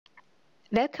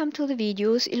Welcome to the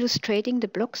videos illustrating the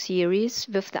blog series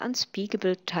with the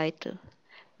unspeakable title.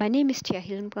 My name is Tia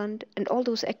Hillenbrand, and all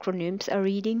those acronyms are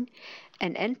reading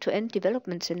an end-to-end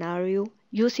development scenario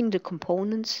using the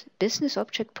components Business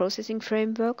Object Processing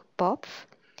Framework, BOPF,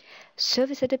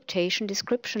 Service Adaptation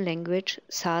Description Language,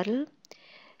 SADL,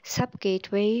 SAP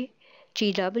Gateway,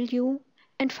 GW,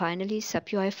 and finally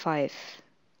SAPUI5.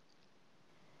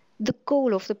 The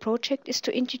goal of the project is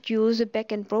to introduce a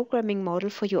back-end programming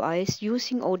model for UIs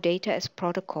using OData as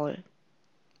protocol.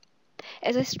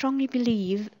 As I strongly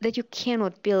believe that you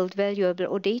cannot build valuable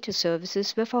OData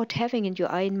services without having an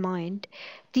UI in mind,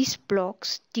 these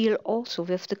blogs deal also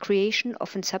with the creation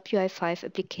of a SAPUI5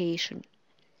 application.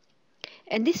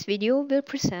 And this video will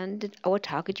present our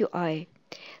target UI,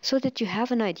 so that you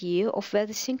have an idea of where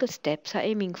the single steps are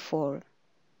aiming for.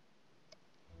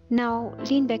 Now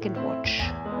lean back and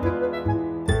watch.